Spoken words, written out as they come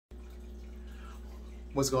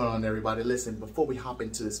What's going on, everybody? Listen, before we hop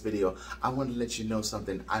into this video, I want to let you know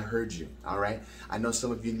something. I heard you, all right? I know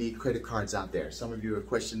some of you need credit cards out there. Some of you are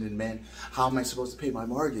questioning, man, how am I supposed to pay my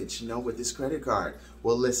mortgage, with this credit card?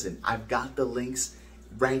 Well, listen, I've got the links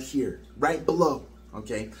right here, right below,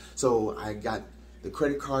 okay? So I got the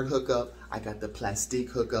credit card hookup. I got the Plastiq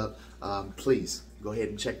hookup. Please go ahead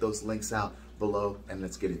and check those links out below, and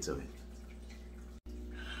let's get into it.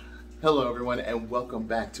 Hello, everyone, and welcome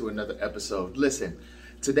back to another episode. Listen,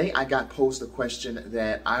 today I got posed a question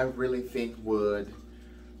that I really think would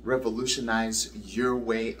revolutionize your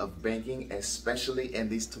way of banking, especially in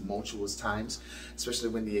these tumultuous times, especially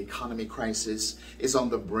when the economy crisis is on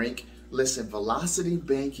the brink. Listen, velocity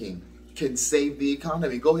banking can save the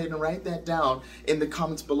economy. Go ahead and write that down in the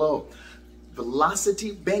comments below. Velocity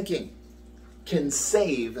banking can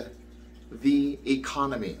save the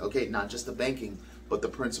economy. Okay, not just the banking, but the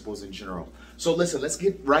principles in general. So listen, let's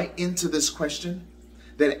get right into this question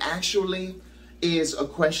that actually is a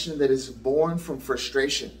question that is born from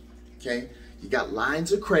frustration, okay? You got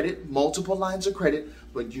lines of credit, multiple lines of credit,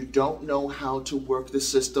 but you don't know how to work the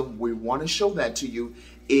system. We want to show that to you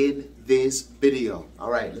in this video.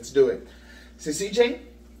 All right, let's do it. So CJ,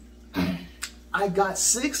 I got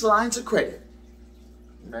 6 lines of credit,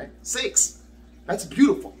 right? 6. That's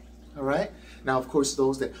beautiful, all right? Now, of course,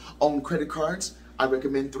 those that own credit cards, I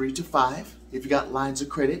recommend 3 to 5. If you got lines of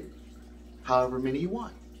credit, however many you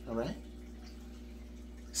want, all right?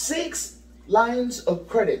 6 lines of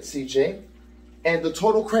credit, CJ, and the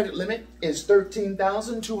total credit limit is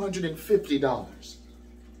 $13,250.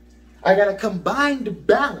 I got a combined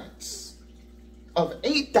balance of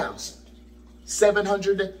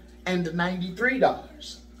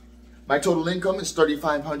 $8,793. My total income is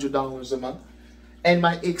 $3,500 a month, and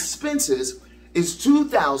my expenses is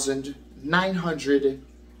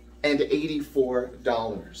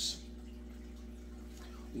 $2,984.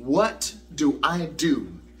 What do I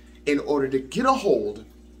do in order to get a hold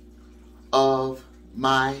of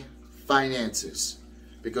my finances?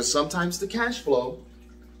 Because sometimes the cash flow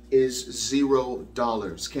is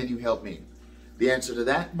 $0. Can you help me? The answer to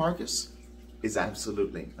that, Marcus, is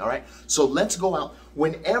absolutely. All right. So let's go out.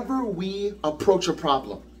 Whenever we approach a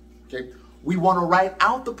problem, okay, we want to write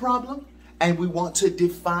out the problem and we want to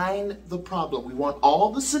define the problem. We want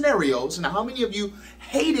all the scenarios. Now, how many of you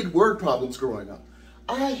hated word problems growing up?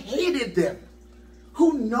 I hated them.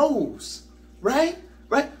 Who knows, right?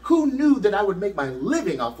 Right? Who knew that I would make my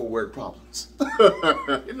living off of word problems?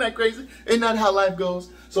 Isn't that crazy? Isn't that how life goes?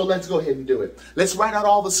 So let's go ahead and do it. Let's write out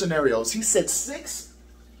all the scenarios. He said 6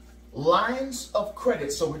 lines of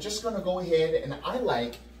credit. So we're just going to go ahead, and I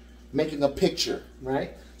like making a picture,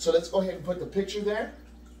 right? So let's go ahead and put the picture there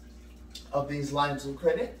of these lines of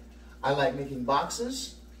credit. I like making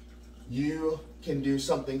boxes. You can do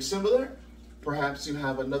something similar. Perhaps you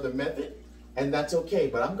have another method, and that's okay.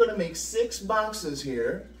 But I'm going to make 6 boxes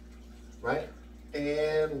here, right?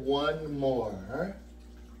 And 1 more.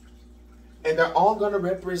 And they're all going to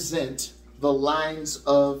represent the lines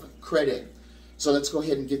of credit. So let's go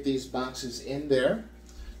ahead and get these boxes in there.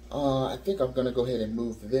 I think I'm going to go ahead and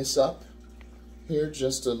move this up here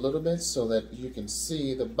just a little bit so that you can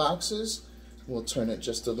see the boxes. We'll turn it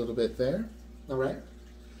just a little bit there. All right.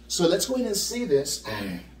 So let's go ahead and see this.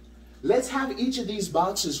 Let's have each of these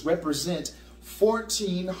boxes represent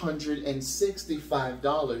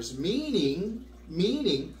 $1,465,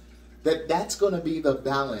 meaning that that's going to be the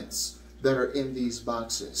balance that are in these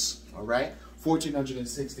boxes, all right?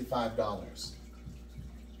 $1,465.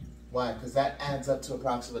 Why? Because that adds up to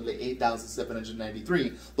approximately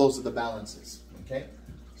 $8,793. Those are the balances, okay?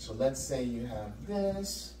 So let's say you have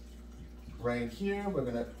this right here. We're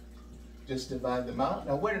going to just divide them out.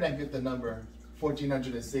 Now, where did I get the number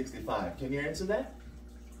 1,465? Can you answer that?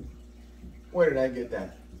 Where did I get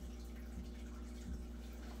that?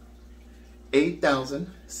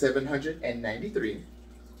 8,793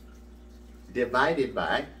 divided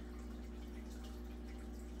by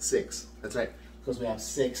 6. That's right, because we have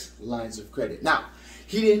 6 lines of credit. Now,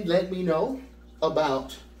 he didn't let me know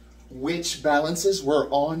about which balances were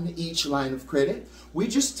on each line of credit. We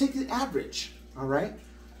just take the average, all right?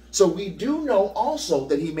 So we do know also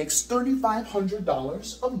that he makes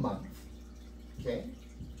 $3,500 a month, okay?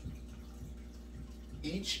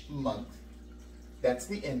 Each month, that's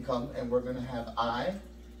the income, and we're going to have I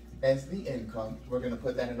as the income. We're going to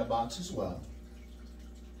put that in a box as well,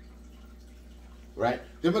 right?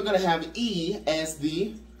 Then we're going to have E as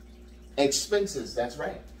the expenses. That's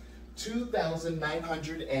right,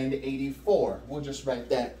 $2,984. We'll just write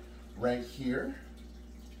that right here.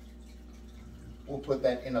 We'll put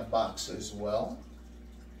that in a box as well.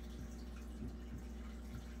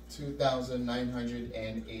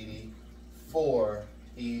 $2,984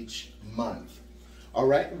 each month. All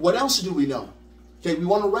right, what else do we know? Okay, we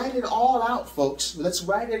want to write it all out, folks. Let's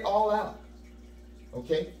write it all out.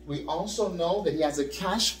 Okay, we also know that he has a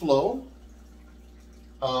cash flow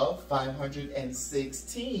of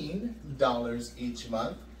 $516 each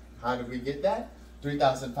month. How did we get that?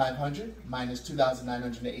 3,500 minus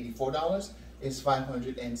 $2,984 is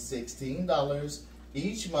 $516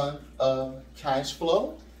 each month of cash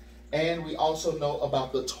flow. And we also know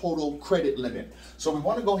about the total credit limit. So we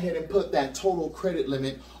want to go ahead and put that total credit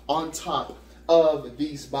limit on top of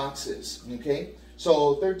these boxes, okay?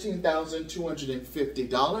 So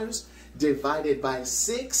 $13,250 divided by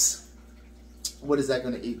 6, what is that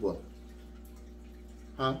going to equal?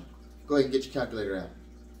 Huh? Go ahead and get your calculator out.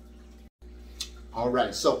 All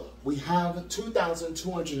right, so we have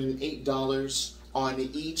 $2,208 on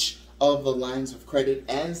each of the lines of credit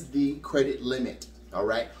as the credit limit, all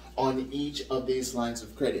right, on each of these lines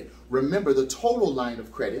of credit. Remember, the total line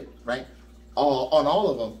of credit, right, on all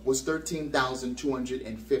of them was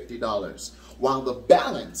 $13,250, while the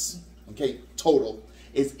balance, okay, total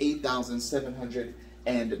is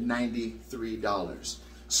 $8,793.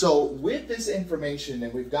 So with this information,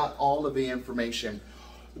 and we've got all of the information,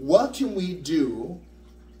 what can we do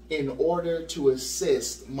in order to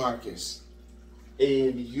assist Marcus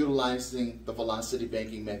in utilizing the velocity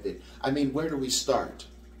banking method? I mean, where do we start?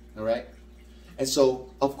 All right. And so,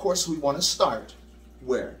 of course, we want to start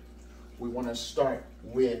where? We want to start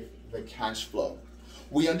with the cash flow.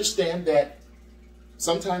 We understand that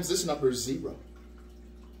sometimes this number is 0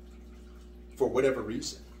 for whatever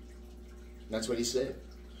reason. That's what he said.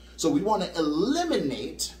 So we want to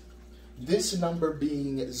eliminate this number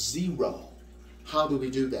being 0. How do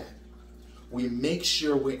we do that? We make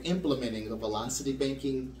sure we're implementing the velocity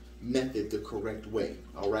banking method the correct way,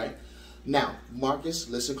 all right? Now, Marcus,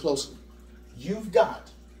 listen closely. You've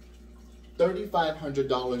got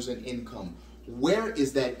 $3,500 in income. Where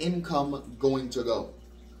is that income going to go?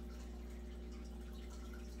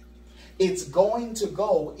 It's going to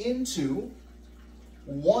go into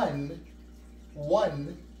one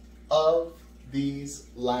of these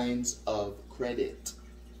lines of credit.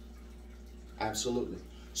 Absolutely.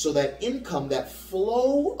 So that income, that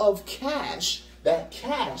flow of cash, that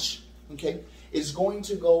cash, okay, is going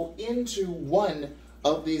to go into one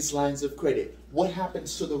of these lines of credit. What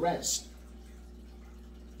happens to the rest?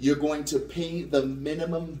 You're going to pay the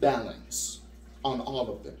minimum balance on all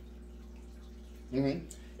of them.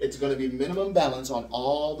 It's going to be minimum balance on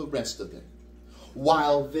all the rest of them.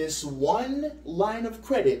 While this one line of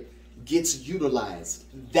credit gets utilized,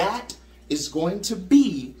 that is going to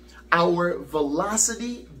be our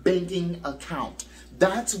velocity banking account.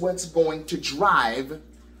 That's what's going to drive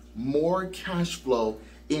more cash flow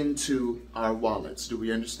into our wallets. Do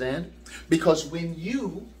we understand? Because when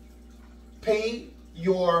you pay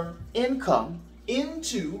your income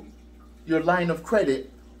into your line of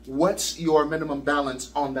credit, what's your minimum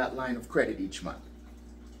balance on that line of credit each month?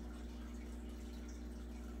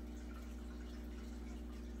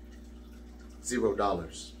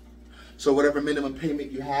 $0. So whatever minimum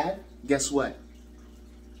payment you had, guess what?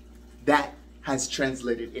 That has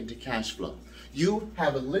translated into cash flow. You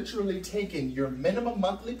have literally taken your minimum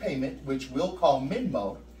monthly payment, which we'll call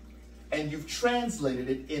MINMO, and you've translated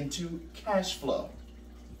it into cash flow.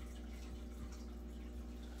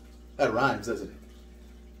 That rhymes, doesn't it?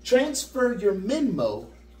 Transfer your MINMO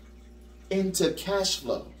into cash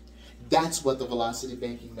flow. That's what the velocity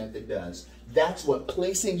banking method does. That's what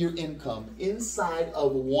placing your income inside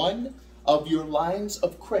of one of your lines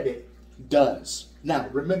of credit does. Now,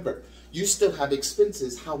 remember, you still have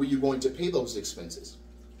expenses. How are you going to pay those expenses?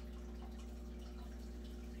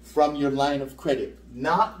 From your line of credit,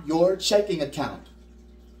 not your checking account.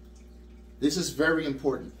 This is very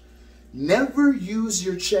important. Never use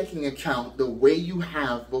your checking account the way you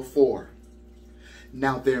have before.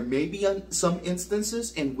 Now, there may be some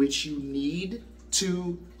instances in which you need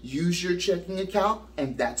to use your checking account,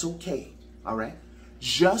 and that's okay, all right?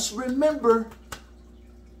 Just remember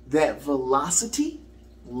that velocity,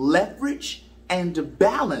 leverage, and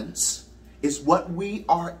balance is what we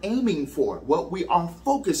are aiming for, what we are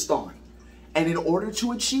focused on. And in order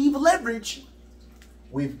to achieve leverage,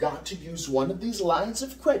 we've got to use one of these lines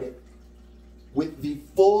of credit with the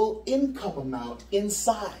full income amount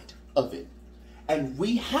inside of it. And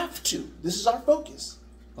we have to, this is our focus,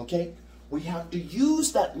 okay? We have to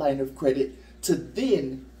use that line of credit to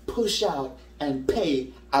then push out and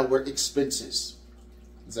pay our expenses.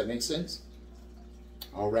 Does that make sense?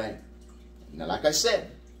 All right. Now, like I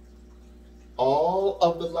said, all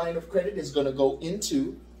of the line of credit is going to go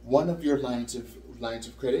into one of your lines of lines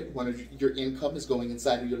of credit. One of your income is going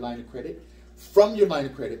inside of your line of credit. From your line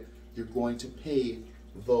of credit, you're going to pay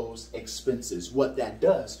those expenses. What that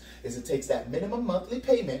does is it takes that minimum monthly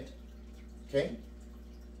payment, okay,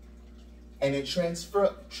 and it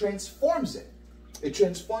transforms it. It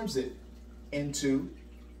transforms it into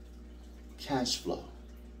cash flow.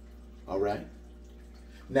 All right?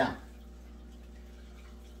 Now,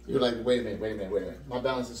 you're like, wait a minute. My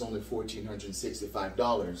balance is only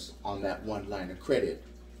 $1,465 on that one line of credit,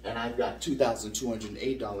 and I've got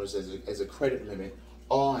 $2,208 as a credit limit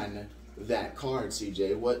on that card,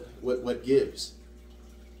 CJ. What gives?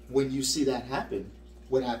 When you see that happen,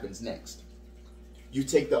 what happens next? You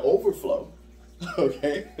take the overflow,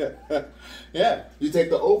 okay? Yeah, you take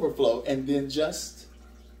the overflow and then just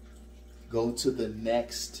go to the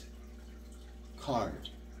next card,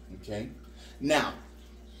 okay? Now,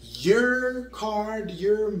 your card,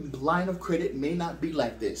 your line of credit may not be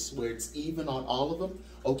like this, where it's even on all of them.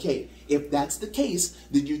 Okay, if that's the case,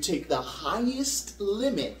 then you take the highest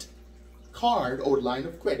limit card or line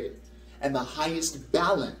of credit and the highest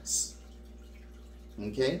balance,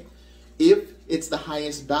 okay? If it's the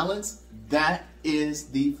highest balance, that is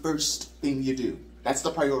the first thing you do. That's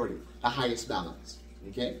the priority, the highest balance,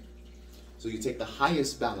 okay? So you take the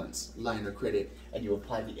highest balance line of credit and you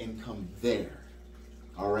apply the income there.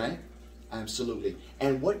 All right? Absolutely.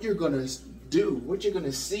 And what you're going to do, what you're going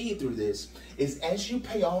to see through this is as you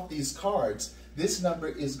pay off these cards, this number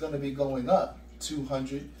is going to be going up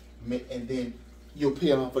 200, and then you'll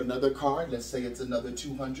pay off another card. Let's say it's another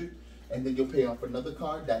 200, and then you'll pay off another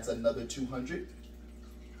card. That's another 200.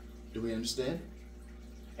 Do we understand?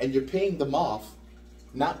 And you're paying them off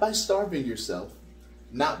not by starving yourself,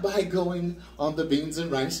 not by going on the beans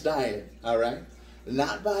and rice diet, all right?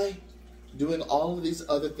 Not by doing all of these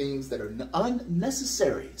other things that are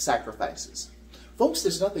unnecessary sacrifices. Folks,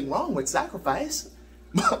 there's nothing wrong with sacrifice,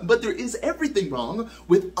 but there is everything wrong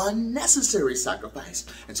with unnecessary sacrifice.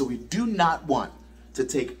 And so we do not want to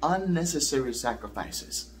take unnecessary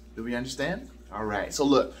sacrifices. Do we understand? All right. So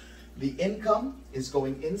look, the income is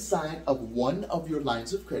going inside of one of your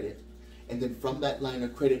lines of credit. And then from that line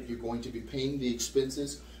of credit, you're going to be paying the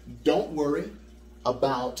expenses. Don't worry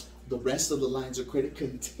about the rest of the lines of credit.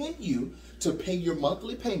 Continue to pay your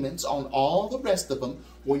monthly payments on all the rest of them.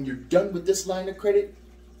 When you're done with this line of credit,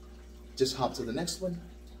 just hop to the next one,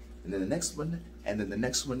 and then the next one, and then the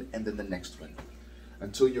next one, and then the next one,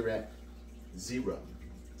 until you're at zero.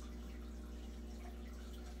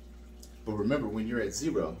 But remember, when you're at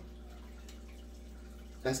zero,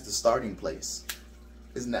 that's the starting place.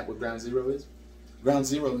 Isn't that what ground zero is? Ground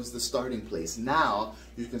zero is the starting place. Now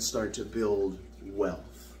you can start to build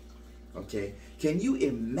wealth. Okay? Can you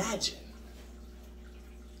imagine?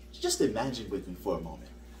 Just imagine with me for a moment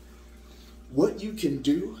what you can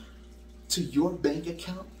do to your bank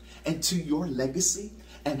account and to your legacy,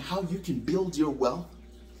 and how you can build your wealth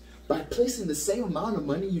by placing the same amount of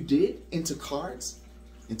money you did into cards,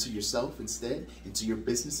 into yourself instead, into your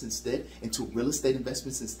business instead, into real estate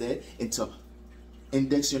investments instead, into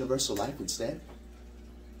index universal life instead,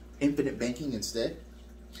 infinite banking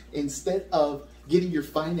instead of getting your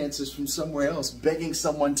finances from somewhere else, begging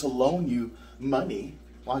someone to loan you money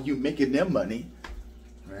while you're making them money,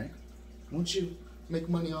 right? Won't you make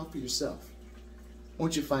money off of yourself?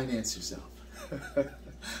 Won't you finance yourself?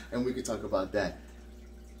 And we could talk about that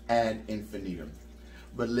ad infinitum.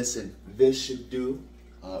 But listen, this should do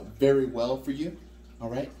very well for you, all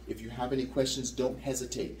right? If you have any questions, don't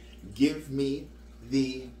hesitate. Give me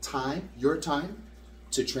the time, your time,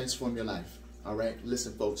 to transform your life, all right?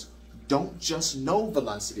 Listen, folks, don't just know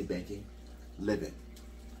velocity banking, live it.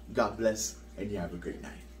 God bless, and you have a great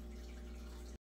night.